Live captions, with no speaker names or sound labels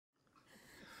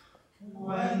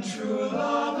When true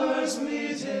lovers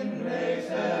meet in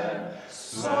Mayfair,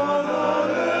 saw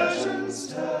the urchin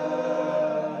step,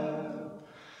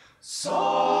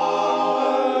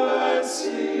 saw birds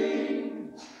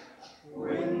sing,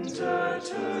 winter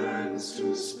turns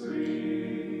to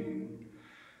spring.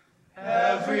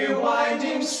 Every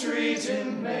winding street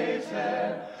in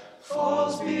Mayfair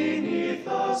falls beneath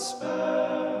a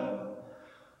spell.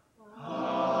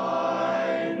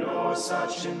 I know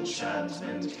such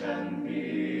enchantment can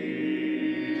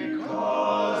be,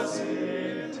 'cause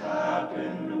it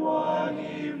happened one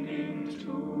evening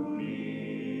to me.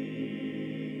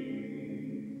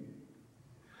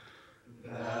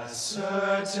 That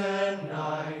certain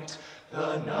night,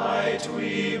 the night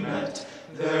we met,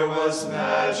 there was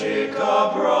magic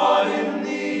abroad in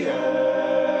the air.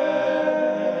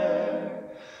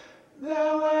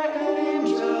 There were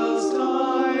angels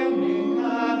dining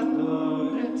at the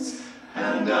Ritz,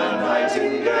 and a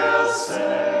nightingale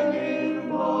sang in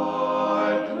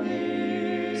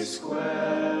Berkeley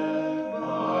Square,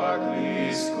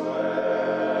 Berkeley Square.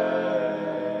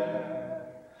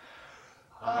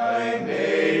 I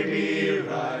may be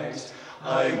right,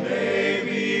 I may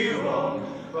be wrong,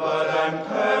 but I'm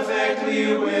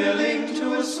perfectly willing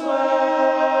to swear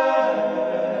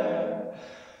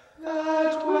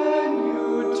that when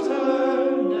you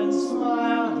turned and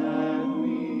smiled at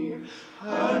me,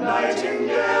 a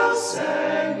nightingale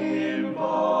sang in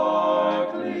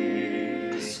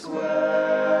Berkeley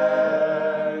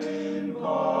Square, in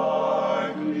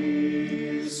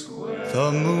Berkeley Square.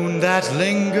 The moon that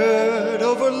lingered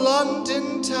over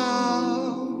London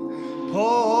town,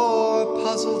 poor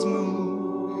puzzled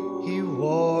moon, he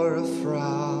wore a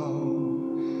frown.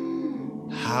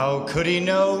 How could he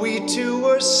know we two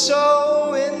were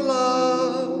so in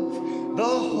love?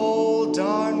 The whole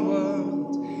darn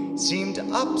world seemed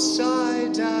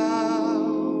upside down.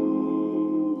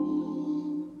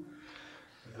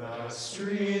 The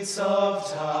streets of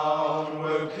town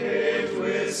were paved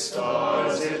with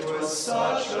stars. It was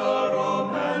such a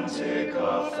romantic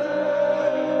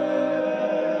affair.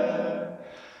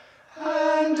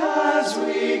 And as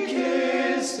we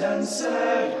kissed and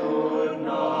said goodnight,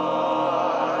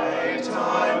 a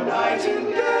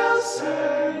nightingale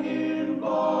sang in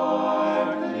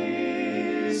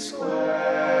Berkeley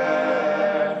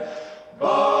Square,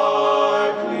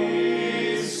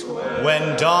 Berkeley Square.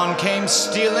 When dawn came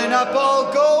stealing up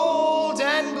all gold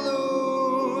and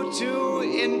blue to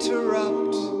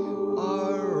interrupt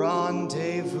our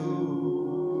rendezvous,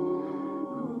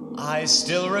 I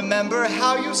still remember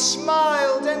how you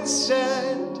smiled and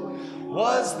said,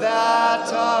 was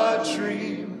that a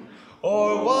dream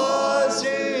or was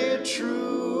it true?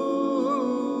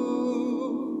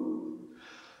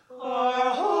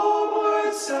 Our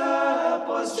homeward step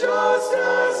was just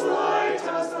as light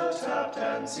as the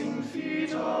tap-dancing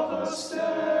feet of a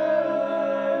stair.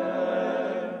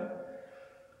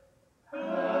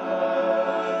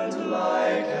 And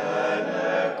like an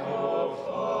echo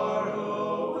far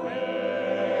away,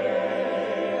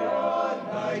 a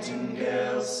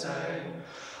nightingale sang,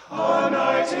 a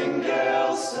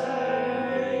nightingale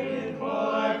sang.